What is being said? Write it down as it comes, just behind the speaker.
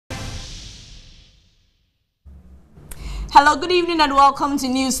Hello, good evening and welcome to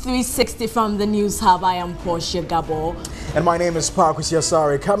News 360 from the News Hub. I am Portia Gabo. And my name is Parkus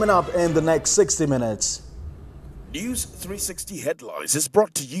Yasari. Coming up in the next 60 minutes. News 360 Headlines is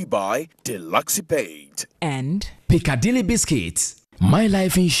brought to you by Deluxe Paid and Piccadilly Biscuits, My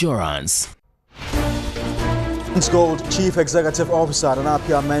Life Insurance. Gold Chief Executive Officer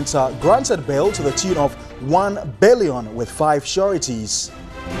Nanapia Mensah granted bail to the tune of $1 billion with 5 sureties.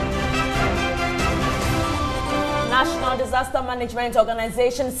 National Disaster Management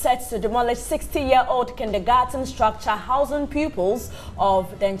Organization sets to demolish 60-year-old kindergarten structure housing pupils of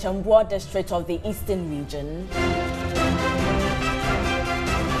the Nchambua district of the Eastern region.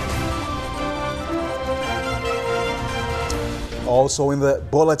 Also in the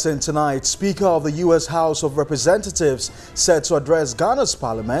bulletin tonight, Speaker of the U.S. House of Representatives set to address Ghana's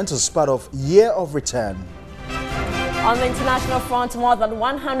parliament as part of Year of Return. On the international front, more than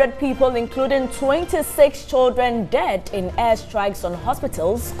 100 people, including 26 children, dead in airstrikes on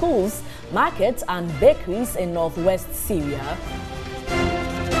hospitals, schools, markets and bakeries in northwest Syria.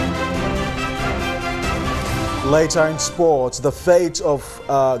 Later in sports, the fate of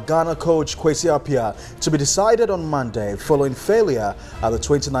Ghana coach Kwesi Appiah to be decided on Monday following failure at the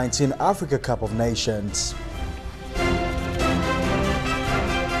 2019 Africa Cup of Nations.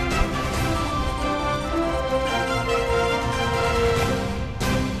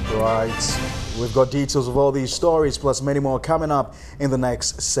 Right, we've got details of all these stories plus many more coming up in the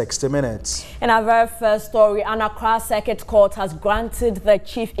next 60 minutes. In our very first story, an Accra Circuit Court has granted the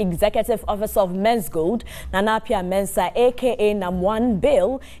Chief Executive Officer of Men's Gold, Nanapia Mensah, aka NAM1,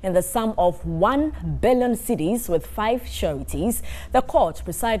 bail in the sum of 1 billion cedis with 5 sureties. The court,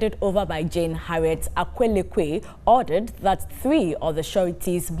 presided over by Jane Harriet Akwelekwe, ordered that 3 of the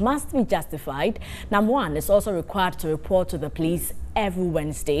sureties must be justified. NAM1 is also required to report to the police every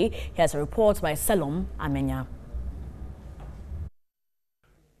Wednesday. Here's a report by Selom Amenya.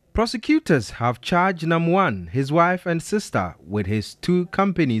 Prosecutors have charged NAM1, his wife and sister, with his 2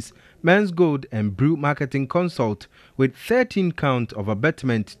 companies, Men's Gold and Brew Marketing Consult, with 13 counts of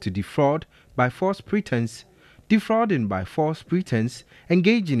abetment to defraud by false pretense, defrauding by false pretense,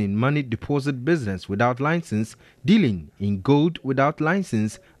 engaging in money deposit business without license, dealing in gold without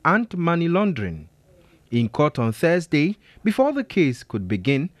license, and money laundering. In court on Thursday, before the case could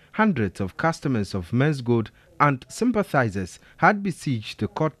begin, hundreds of customers of Men's Gold and sympathizers had besieged the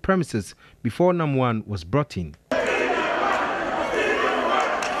court premises before NAM1 was brought in.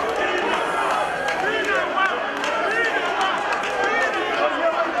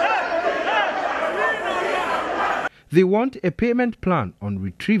 They want a payment plan on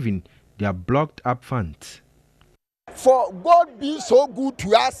retrieving their blocked up funds. For God being so good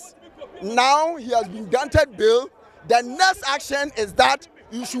to us, now he has been granted bail. The next action is that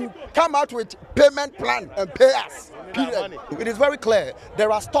you should come out with payment plan and pay us. Period. It is very clear.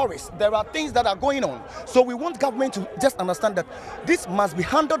 There are stories, there are things that are going on. So we want government to just understand that this must be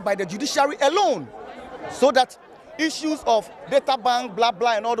handled by the judiciary alone, so that issues of data bank, blah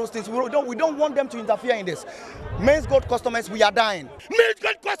blah, and all those things, we don't want them to interfere in this. Men's Gold customers, we are dying. Men's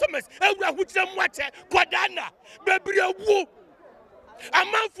Gold customers, a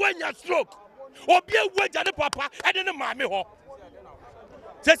man for a stroke, or be a wedge at the papa, and then a mammy ho.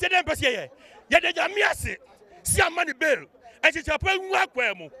 Say, then, Pessia, yet the Jamiasi, see a money bill, and she's a paying work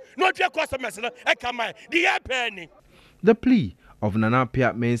where not your customers, I come the air penny. The plea of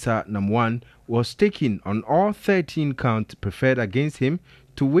Nanapia Mensah NAM1 was taken on all 13 counts preferred against him,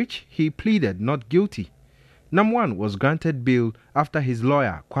 to which he pleaded not guilty. NAM1 was granted bail after his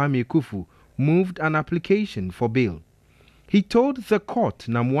lawyer, Kwame Kufu, moved an application for bail. He told the court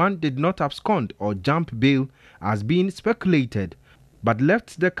NAM1 did not abscond or jump bail as being speculated, but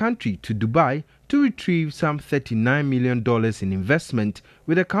left the country to Dubai to retrieve some $39 million in investment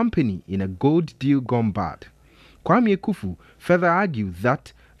with a company in a gold deal gone bad. Kwame Kufu further argued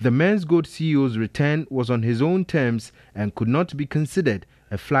that the Men's Gold CEO's return was on his own terms and could not be considered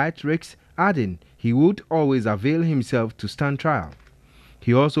a flight risk, adding he would always avail himself to stand trial.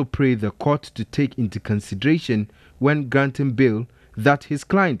 He also prayed the court to take into consideration when granting bail that his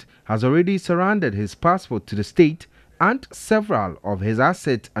client has already surrendered his passport to the state and several of his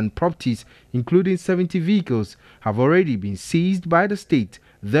assets and properties, including 70 vehicles, have already been seized by the state.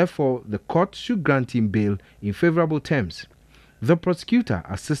 Therefore, the court should grant him bail in favorable terms. The prosecutor,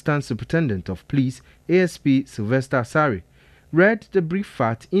 Assistant Superintendent of Police, ASP Sylvester Asari, read the brief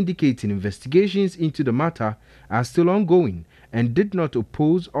fact indicating investigations into the matter are still ongoing and did not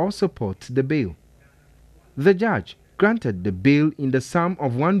oppose or support the bail. The judge granted the bail in the sum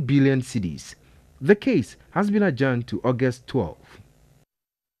of 1 billion cedis. The case has been adjourned to August 12.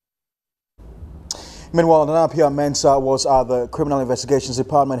 Meanwhile, Nana Mensah was at the Criminal Investigations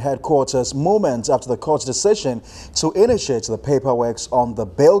Department headquarters moments after the court's decision to initiate the paperwork on the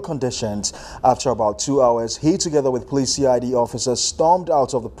bail conditions. After about 2 hours, he, together with police CID officers, stormed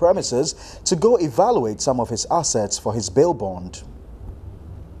out of the premises to go evaluate some of his assets for his bail bond.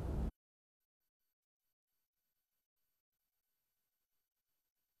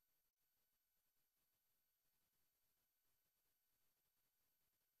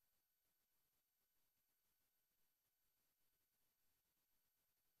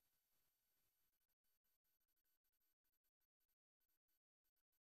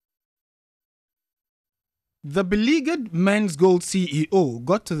 The beleaguered Men's Gold CEO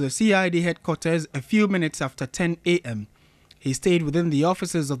got to the CID headquarters a few minutes after 10 a.m. He stayed within the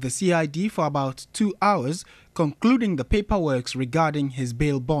offices of the CID for about 2 hours, concluding the paperwork regarding his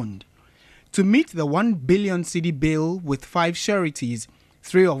bail bond. To meet the 1 billion cedi bail with 5 sureties,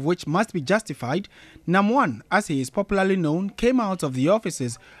 3 of which must be justified, Nam1, as he is popularly known, came out of the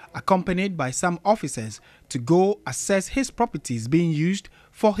offices accompanied by some officers to go assess his properties being used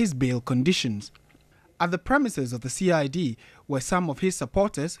for his bail conditions. At the premises of the CID were some of his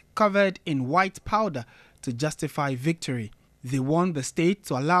supporters covered in white powder to justify victory. They want the state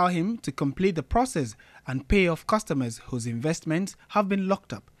to allow him to complete the process and pay off customers whose investments have been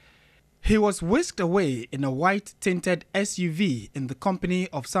locked up. He was whisked away in a white-tinted SUV in the company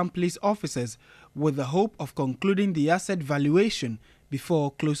of some police officers with the hope of concluding the asset valuation before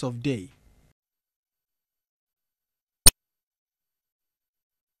close of day.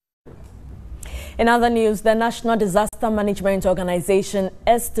 In other news, the National Disaster Management Organization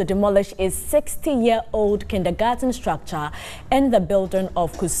is to demolish a 60-year-old kindergarten structure in the building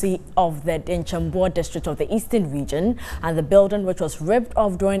of Kusi of the Dinchambua district of the Eastern region, and the building, which was ripped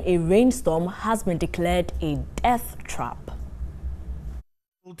off during a rainstorm, has been declared a death trap.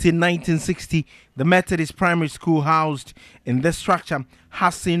 In 1960, the Methodist primary school housed in this structure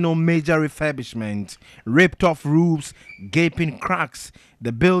has seen no major refurbishment. Ripped off roofs, gaping cracks.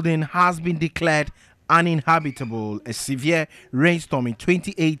 The building has been declared uninhabitable. A severe rainstorm in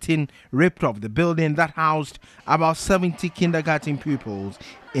 2018 ripped off the building that housed about 70 kindergarten pupils.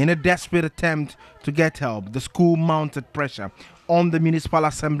 In a desperate attempt to get help, the school mounted pressure on the Municipal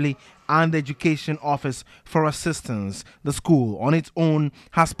Assembly and the Education Office for assistance. The school, on its own,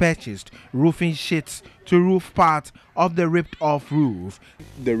 has purchased roofing sheets to roof part of the ripped-off roof.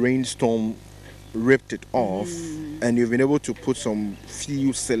 The rainstorm ripped it off, and you've been able to put some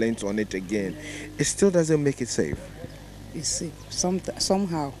few sealants on it again. It still doesn't make it safe. It's safe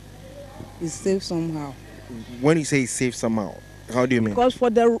somehow. It's safe somehow. When you say it's safe somehow, how do you mean? Because for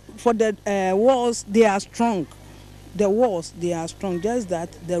the walls, they are strong. The walls, they are strong. Just that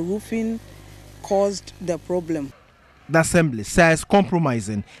the roofing caused the problem. The Assembly says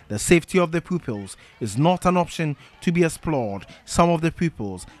compromising the safety of the pupils is not an option to be explored. Some of the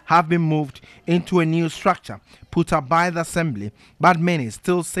pupils have been moved into a new structure put up by the Assembly, but many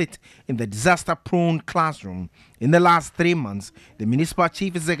still sit in the disaster-prone classroom. In the last 3 months, the Municipal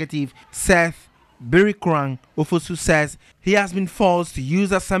Chief Executive, Seth Birikurang Ofosu, says he has been forced to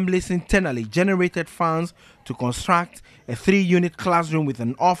use Assembly's internally generated funds to construct a 3-unit classroom with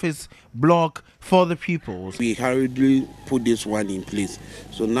an office block for the pupils. We hurriedly put this one in place.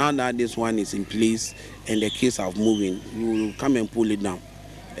 So now that this one is in place and the kids are moving, we will come and pull it down.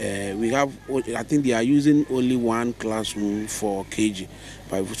 I think they are using only one classroom for KG.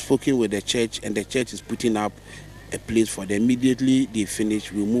 But we've spoken with the church, and the church is putting up a place for them. Immediately they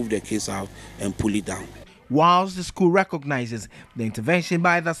finish, we move the case out and pull it down. Whilst the school recognizes the intervention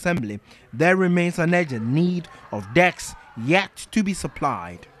by the Assembly, there remains an urgent need of desks yet to be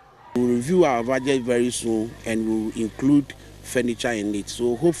supplied. We'll review our budget very soon and we'll include furniture in it.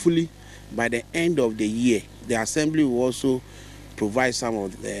 So hopefully by the end of the year, the Assembly will also provide some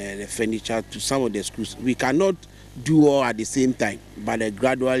of the furniture to some of the schools. We cannot do all at the same time, but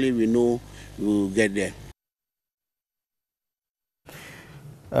gradually we know we'll get there.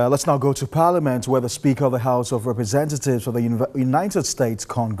 Let's now go to Parliament, where the Speaker of the House of Representatives of the United States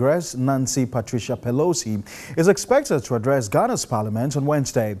Congress, Nancy Patricia Pelosi, is expected to address Ghana's Parliament on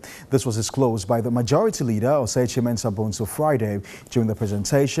Wednesday. This was disclosed by the Majority Leader, Osei Mensah Bonsu, Friday, during the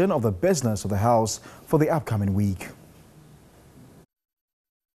presentation of the business of the House for the upcoming week.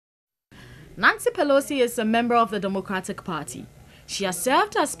 Nancy Pelosi is a member of the Democratic Party. She has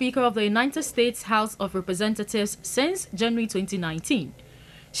served as Speaker of the United States House of Representatives since January 2019.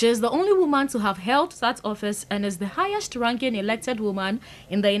 She is the only woman to have held that office and is the highest-ranking elected woman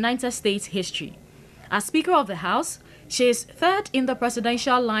in the United States history. As Speaker of the House, she is third in the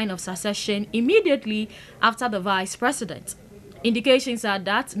presidential line of succession immediately after the Vice President. Indications are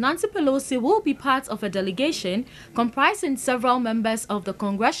that Nancy Pelosi will be part of a delegation comprising several members of the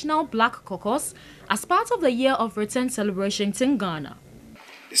Congressional Black Caucus as part of the Year of Return celebrations in Ghana.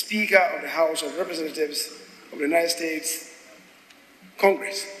 The Speaker of the House of Representatives of the United States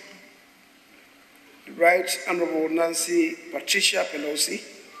Congress, the Right Honorable Nancy Patricia Pelosi,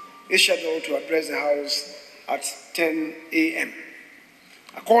 is scheduled to address the House at 10 a.m.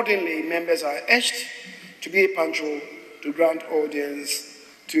 Accordingly, members are urged to be punctual to grant audience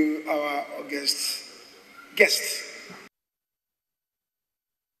to our august guests.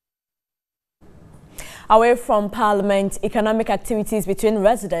 Away from Parliament, economic activities between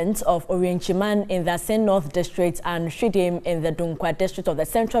residents of Orienchiman in the Asen North District and Shidim in the Dunkwa District of the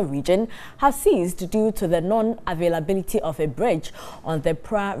Central Region have ceased due to the non-availability of a bridge on the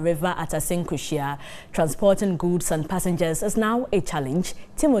Pra River at Asenkushia. Transporting goods and passengers is now a challenge.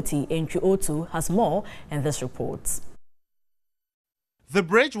 Timothy Enchuotu has more in this report. The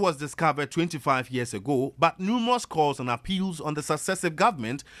bridge was discovered 25 years ago, but numerous calls and appeals on the successive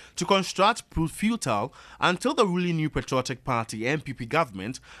government to construct proved futile until the ruling New Patriotic Party (NPP)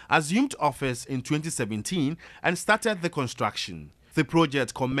 government assumed office in 2017 and started the construction. The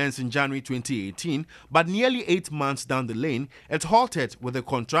project commenced in January 2018, but nearly 8 months down the lane, it halted with the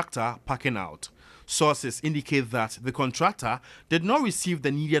contractor packing out. Sources indicate that the contractor did not receive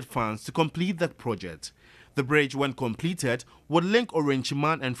the needed funds to complete the project. The bridge, when completed, would link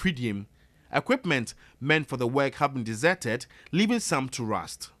Orienchiman and Fidim. Equipment meant for the work have been deserted, leaving some to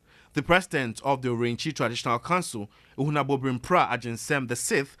rust. The president of the Orienchi Traditional Council, Uhunabobrim Pra Ajinsem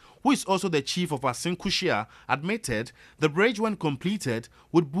VI, who is also the chief of Asenkushia, admitted the bridge, when completed,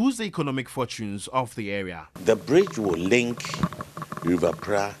 would boost the economic fortunes of the area. The bridge will link River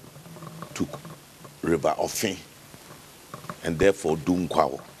Pra to River Ofin and therefore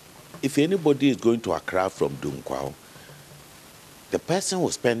Dunkwao. If anybody is going to Accra from Dunkwao, the person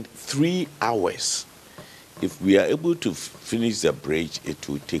will spend 3 hours. If we are able to finish the bridge, it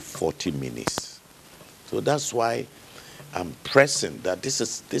will take 40 minutes. So that's why I'm pressing that this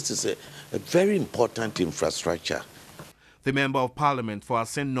is a very important infrastructure. The Member of Parliament for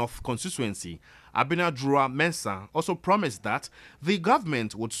Asen North constituency, Abinadrua Mensah, also promised that the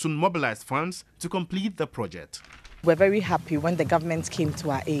government would soon mobilize funds to complete the project. We're very happy when the government came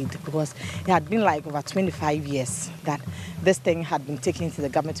to our aid, because it had been like over 25 years that this thing had been taken to the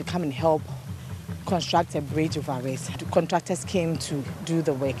government to come and help construct a bridge over it. The contractors came to do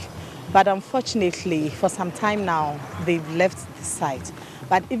the work. But unfortunately, for some time now, they've left the site.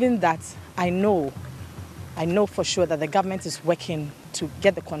 But even that, I know for sure that the government is working to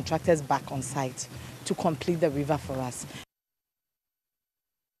get the contractors back on site to complete the river for us.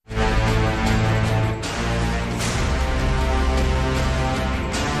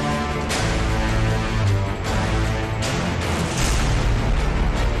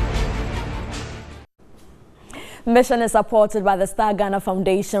 Mission is supported by the Star Ghana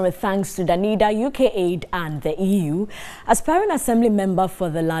Foundation with thanks to Danida, UK Aid and the EU. Aspiring Assembly member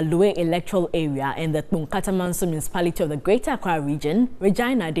for the Lalue electoral area in the Tunkatamanso municipality of the Greater Accra region,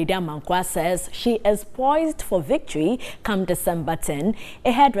 Regina Dediamankwa says she is poised for victory come December 10.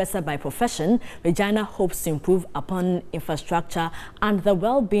 A hairdresser by profession, Regina hopes to improve upon infrastructure and the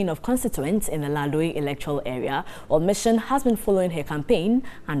well-being of constituents in the Lalue electoral area. While Mission has been following her campaign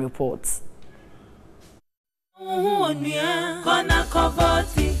and reports.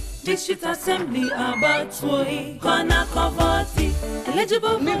 District Assembly about Kona Kovoti.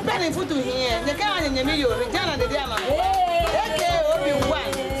 Eligible me planning for here. The guy in the middle, Regina the Diamond. Okay,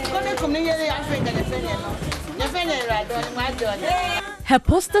 Obi-Wan. Community Africa, Her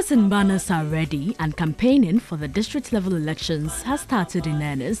posters and banners are ready, and campaigning for the district level elections has started in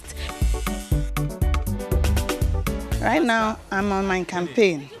earnest. Right now, I'm on my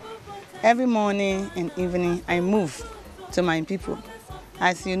campaign. Every morning and evening, I move to my people.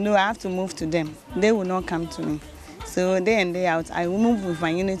 As you know, I have to move to them. They will not come to me. So day in, day out, I will move with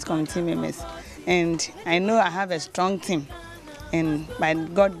my unit committee members. And I know I have a strong team. And by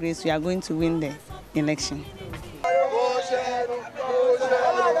God's grace, we are going to win the election.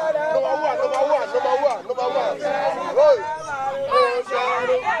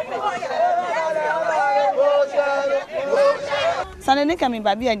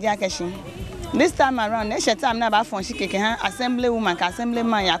 This time around, next time na ba fon shikeke han assembly woman ka assembly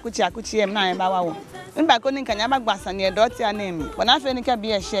man yakuchi em na ba wawo. Mba ko ni kanya ba gbasa ne doti anem. Bona fe ni ka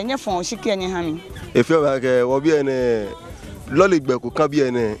bi e she nye fon shike nye ha mi. E fe ba ke wo bi ene loligbe ko kan bi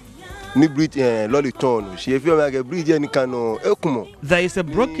ene There is a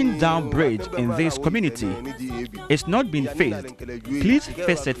broken down bridge in this community. It's not been fixed. Please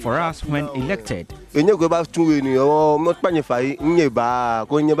fix it for us when elected. There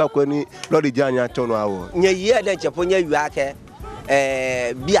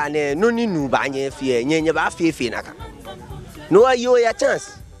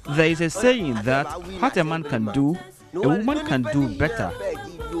is a saying that what a man can do, a woman can do better.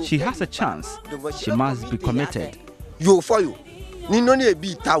 She has a chance. She must be committed. You for you. Ni no ni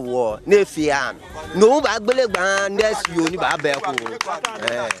bi tawo na fiam. No ba gbele gban next you ni ba be ko.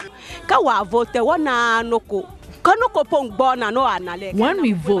 Ka wa vote wona noko. When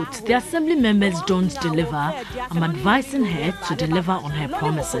we vote, the assembly members don't deliver. I'm advising her to deliver on her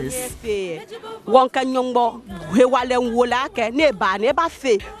promises. Regina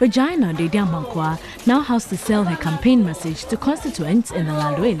Dediamankwa now has to sell her campaign message to constituents in the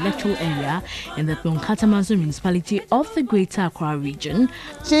Lalue electoral area in the Bonkatamanso municipality of the Greater Accra region.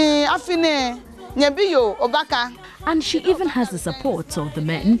 And she even has the support of the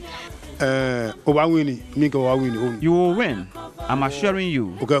men. You will win. I'm assuring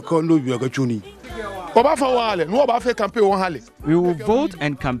you. We will vote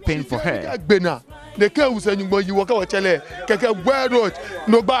and campaign for her.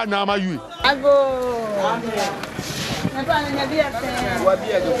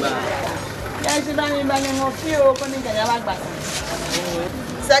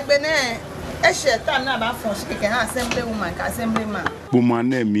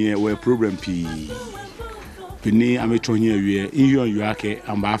 Bumane we problem pi. Pini ametonya we inyo yuake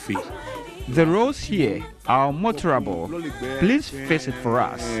ambafi. The roads here are motorable. Please fix it for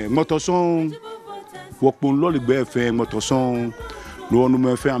us. Motoson wokpon loligbe fe motoson lo onu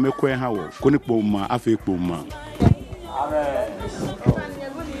me fe amekwe ha wo konipo ma afi po ma.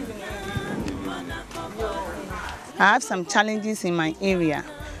 I have some challenges in my area.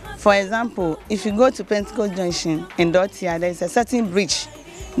 For example, if you go to Pentecost Junction in Dotia, there is a certain bridge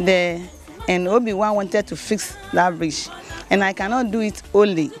there, and Obi-Wan wanted to fix that bridge. And I cannot do it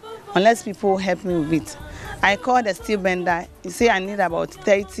only unless people help me with it. I called the steel bender. He said I need about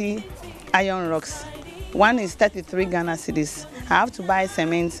 30 iron rocks. One is 33 Ghana cedis. I have to buy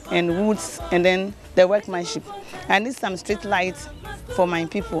cement and woods and then the workmanship. I need some street lights for my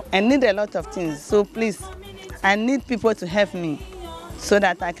people. I need a lot of things. So please, I need people to help me, so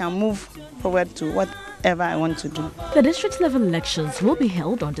that I can move forward to whatever I want to do. The district level elections will be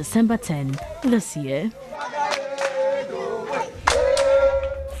held on December 10 this year.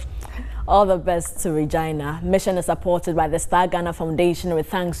 All the best to Regina. Mission is supported by the Star Ghana Foundation with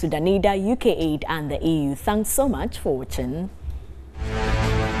thanks to Danida, UK Aid and the EU. Thanks so much for watching.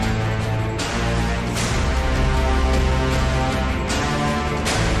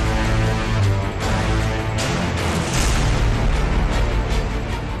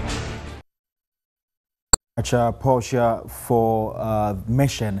 Portia for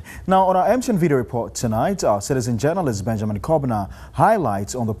Mission. Now, on our MTN video report tonight, our citizen journalist Benjamin Kobna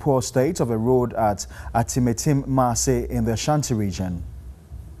highlights on the poor state of a road at Atimetim Mase in the Ashanti region.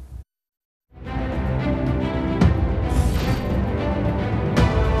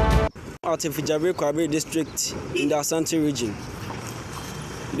 Atifijabe Kwabe district in the Ashanti region.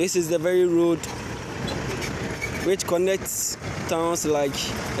 This is the very road which connects towns like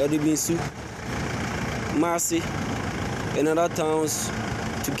Edibinsu, Masi, and other towns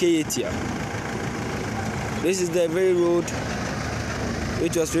to Keyetia. This is the very road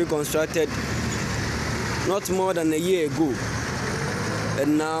which was reconstructed not more than a year ago.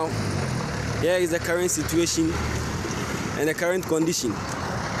 And now, here is the current situation and the current condition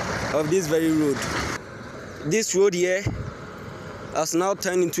of this very road. This road here has now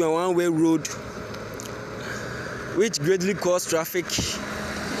turned into a one-way road which greatly causes traffic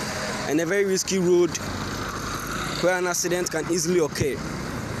and a very risky road where an accident can easily occur.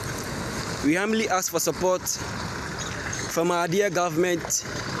 We humbly ask for support from our dear government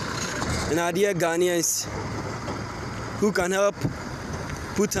and our dear Ghanaians who can help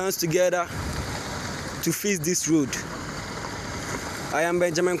put hands together to fix this road. I am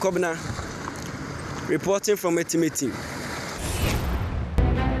Benjamin Kobna, reporting from Etimetim.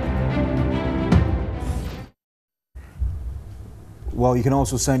 Well, you can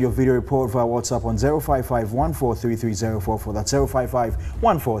also send your video report via WhatsApp on 055-1433-044. That's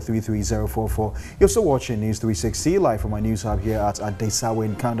 055-1433-044. You're still watching News 360 live from my news hub here at Adesawe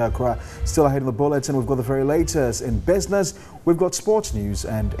in Kanda, Accra. Still ahead in the bulletin, we've got the very latest in business. We've got sports news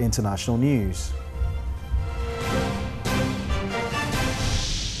and international news.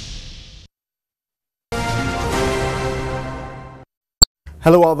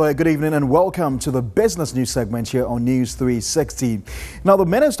 Hello out there, good evening and welcome to the business news segment here on News 360. Now, the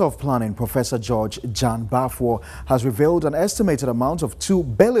Minister of Planning, Professor George Jan Baffour, has revealed an estimated amount of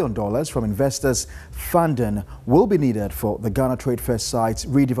 $2 billion from investors' funding will be needed for the Ghana Trade Fair site's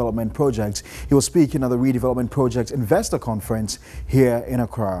redevelopment project. He was speaking at the Redevelopment Project Investor Conference here in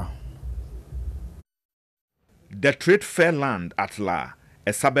Accra. The Trade Fair land at La,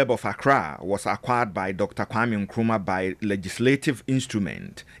 a suburb of Accra, was acquired by Dr. Kwame Nkrumah by legislative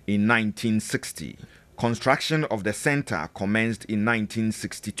instrument in 1960. Construction of the center commenced in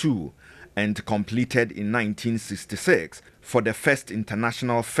 1962 and completed in 1966 for the first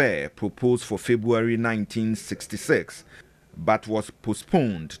international fair proposed for February 1966, but was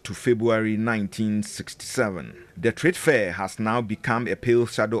postponed to February 1967. The trade fair has now become a pale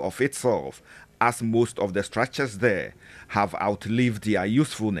shadow of itself, as most of the structures there have outlived their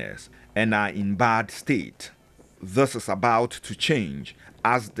usefulness and are in bad state. This is about to change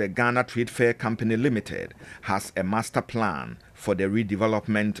as the Ghana Trade Fair Company Limited has a master plan for the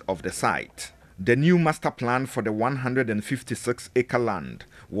redevelopment of the site. The new master plan for the 156-acre land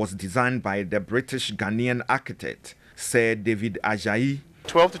was designed by the British Ghanaian architect Sir David Ajayi.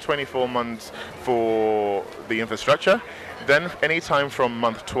 12 to 24 months for the infrastructure. Then anytime from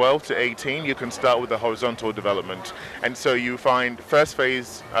month 12 to 18, you can start with the horizontal development. And so you find first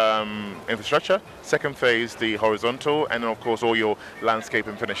phase infrastructure, second phase the horizontal, and of course all your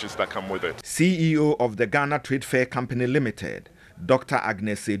landscaping finishes that come with it. CEO of the Ghana Trade Fair Company Limited, Dr.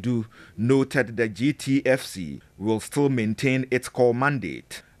 Agnes Sedu, noted the GTFC will still maintain its core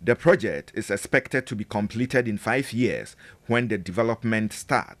mandate. The project is expected to be completed in 5 years when the development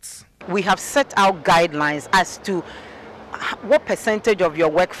starts. We have set out guidelines as to what percentage of your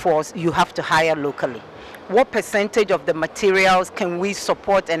workforce you have to hire locally. What percentage of the materials can we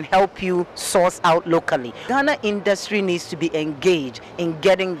support and help you source out locally? Ghana industry needs to be engaged in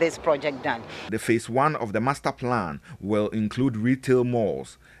getting this project done. The phase 1 of the master plan will include retail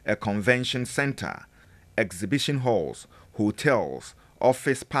malls, a convention center, exhibition halls, hotels,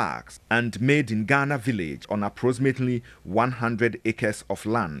 office parks, and made in Ghana village on approximately 100 acres of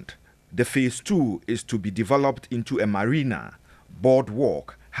land. The phase 2 is to be developed into a marina,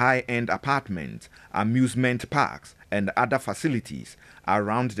 boardwalk, high-end apartments, amusement parks, and other facilities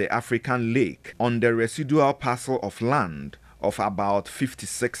around the African lake on the residual parcel of land of about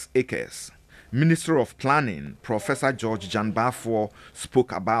 56 acres. Minister of Planning, Professor George Jan Baffour,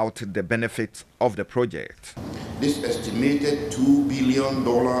 spoke about the benefits of the project. This estimated $2 billion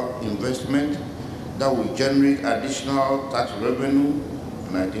investment that will generate additional tax revenue,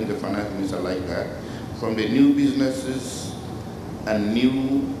 and I think the finance minister like that, from the new businesses and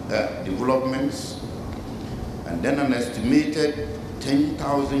new developments, and then an estimated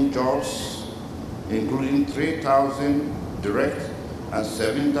 10,000 jobs, including 3,000 direct and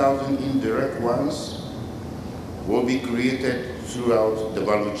 7,000 indirect ones, will be created throughout the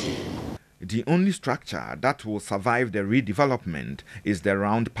value chain. The only structure that will survive the redevelopment is the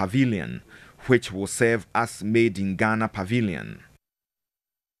round pavilion, which will serve as Made in Ghana Pavilion.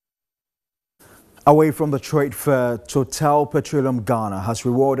 Away from the trade fair, Total Petroleum Ghana has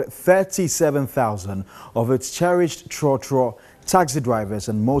rewarded 37,000 of its cherished trotro taxi drivers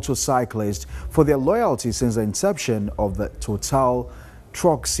and motorcyclists for their loyalty since the inception of the Total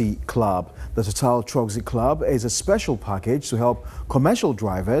Troxy Club. The Total Troxy Club is a special package to help commercial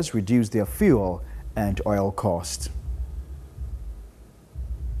drivers reduce their fuel and oil costs.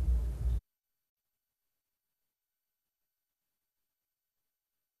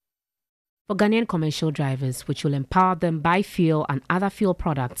 For Ghanaian commercial drivers, which will empower them buy fuel and other fuel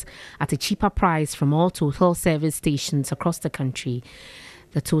products at a cheaper price from all Total service stations across the country.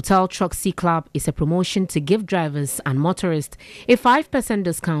 The Total Troxy Club is a promotion to give drivers and motorists a 5%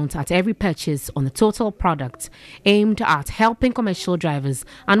 discount at every purchase on the Total product, aimed at helping commercial drivers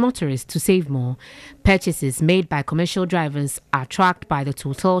and motorists to save more. Purchases made by commercial drivers are tracked by the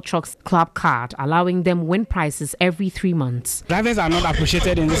Total Troxy Club card, allowing them win prizes every 3 months. Drivers are not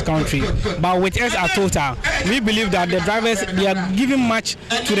appreciated in this country, but with us at Total, we believe that the drivers, they are giving much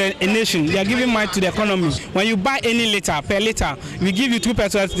to the nation, they are giving much to the economy. When you buy any liter, per liter, we give you 2%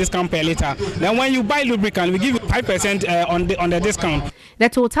 discount per liter. Then when you buy lubricant, we give you 5% on the discount. The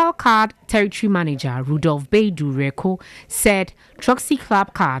Total Card Territory Manager, Rudolph Beidu Reko, said Troxy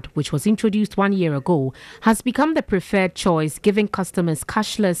Club Card, which was introduced 1 year ago, has become the preferred choice, giving customers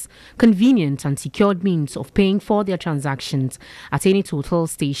cashless, convenient and secured means of paying for their transactions at any Total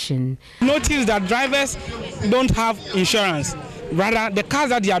station. Notice that drivers don't have insurance. Rather, the cars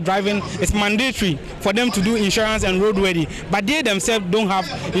that they are driving, it's mandatory for them to do insurance and roadworthy, but they themselves don't have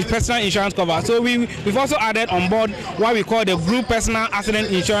his personal insurance cover. So we've also added on board what we call the group personal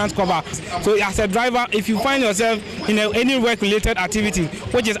accident insurance cover. So as a driver, if you find yourself in any work-related activity,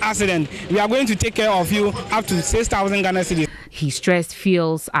 which is accident, we are going to take care of you up to 6,000 Ghana cedis. He stressed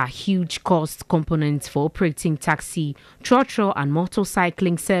fuels are huge cost components for operating taxi, trotro and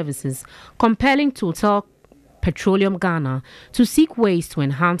motorcycling services, compelling Total Petroleum Ghana to seek ways to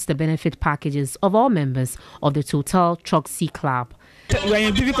enhance the benefit packages of all members of the Total Troxy Club. We are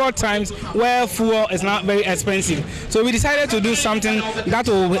in difficult times where fuel is not very expensive. So we decided to do something that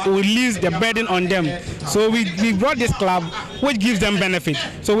will release the burden on them. So we brought this club which gives them benefit.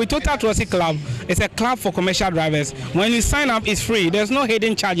 So with Total Troxy Club, it's a club for commercial drivers. When you sign up, it's free. There's no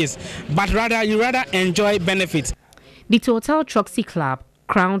hidden charges, but you rather enjoy benefits. The Total Troxy Club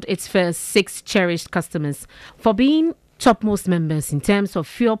crowned its first 6 cherished customers for being topmost members in terms of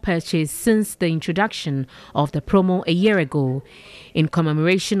fuel purchase since the introduction of the promo a year ago. In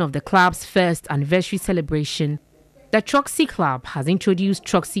commemoration of the club's first anniversary celebration, the Troxy Club has introduced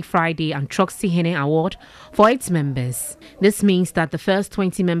Troxy Friday and Troxy Hene Award for its members. This means that the first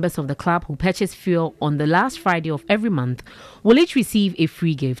 20 members of the club who purchase fuel on the last Friday of every month will each receive a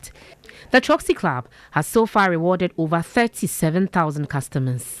free gift. The Troxy Club has so far rewarded over 37,000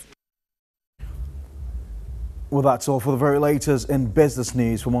 customers. Well, that's all for the very latest in business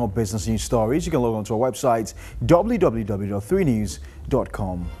news. For more business news stories, you can log on to our website,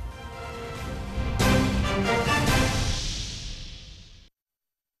 www.3news.com.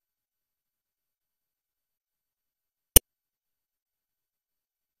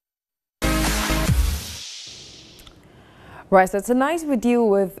 Right, so tonight we deal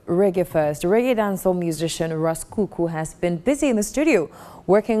with reggae first. Reggae dancehall musician Ras Kuku has been busy in the studio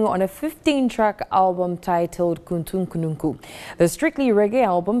working on a 15-track album titled Kuntun Kununku. The Strictly Reggae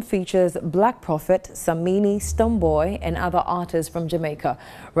album features Black Prophet, Samini, Stoneboy and other artists from Jamaica.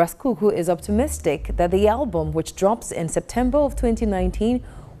 Ras Kuku is optimistic that the album, which drops in September of 2019,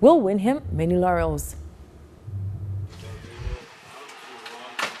 will win him many laurels.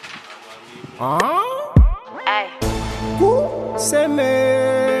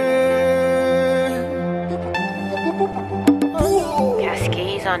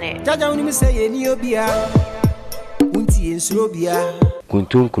 Cascades on it.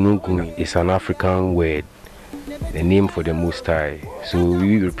 Kuntun Kununku is an African word, the name for the Most High. So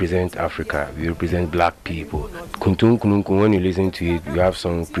we represent Africa, we represent black people. Kuntun Kununku, when you listen to it, you have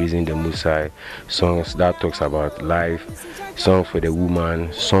songs praising the Most High, songs that talks about life, song for the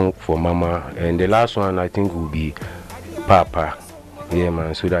woman, song for mama, and the last one I think will be Papa. Yeah,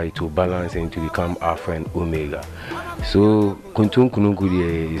 man, so that it will balance and to become Alpha and Omega. So Kuntun Kununku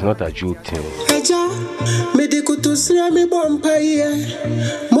is not a joke thing.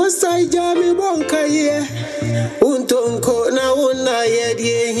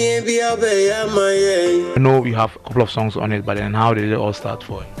 I know you have a couple of songs on it, but then how did it all start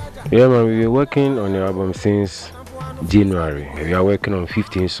for you? Yeah, man, we've been working on the album since January. We are working on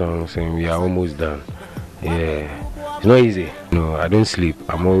 15 songs and we are almost done. Yeah. It's not easy. No, I don't sleep.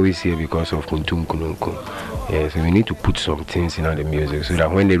 I'm always here because of Kuntun Kununku. Yeah, so we need to put some things in the music so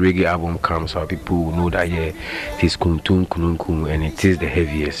that when the reggae album comes out, people will know that, yeah, it is Kuntun Kununku and it is the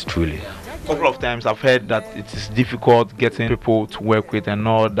heaviest, truly. A couple of times I've heard that it is difficult getting people to work with and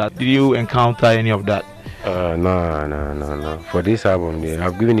all that. Did you encounter any of that? No. For this album,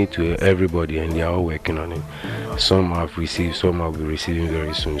 I've given it to everybody and they are all working on it. Some have received, some will be receiving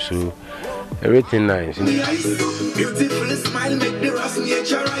very soon. So everything nice. Beautiful smile make the rust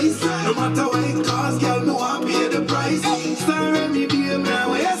nature rise. No matter what it costs, girl, me want pay the price. Sorry, me be a man,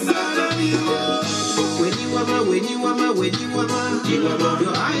 yes, I when you are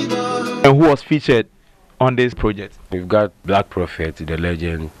your idol. And who was featured on this project? We've got Black Prophet, the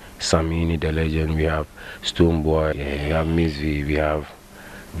legend, Samini, the legend. We have Stoneboy, we have Miss V, we have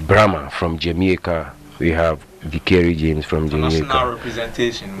Brahma from Jamaica, we have Kerry James from Jamaica. National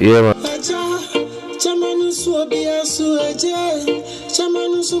representation. Yeah, man.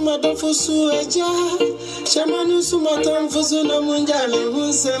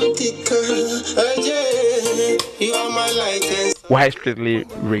 Why strictly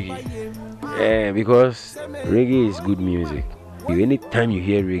reggae? Yeah, because reggae is good music. Anytime you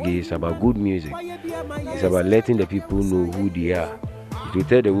hear reggae, it's about good music. It's about letting the people know who they are. If you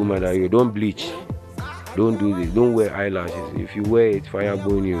tell the woman that you don't bleach, don't do this, don't wear eyelashes. If you wear it, fire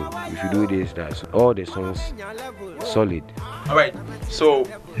burn you. If you do this, that's all the songs solid. All right. So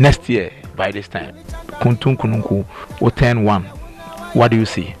next year, by this time, Kuntun Kununku will turn 1. What do you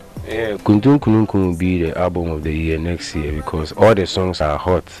see? Yeah, Kuntun Kununkun will be the album of the year next year because all the songs are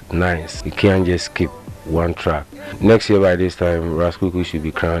hot, nice. You can't just skip one track. Next year by this time, Raskuku should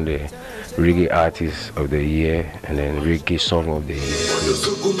be crowned the reggae artist of the year and then reggae song of the year.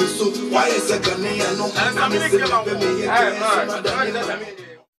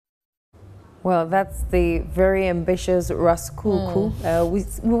 Well, that's the very ambitious Raskuku.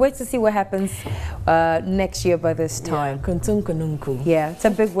 We wait to see what happens next year by this time. Yeah, it's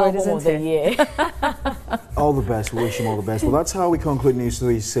a big word, isn't it? All the best. We wish him all the best. Well, that's how we conclude News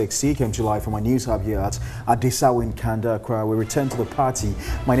 360. Came to life from our news hub here at Adesawa in Kanda, Accra. We return to the party.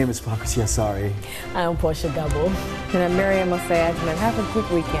 My name is Pakuti Asari. I am Portia Gabo. And I'm Miriam Osayajman. Have a good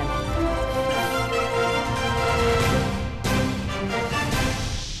weekend.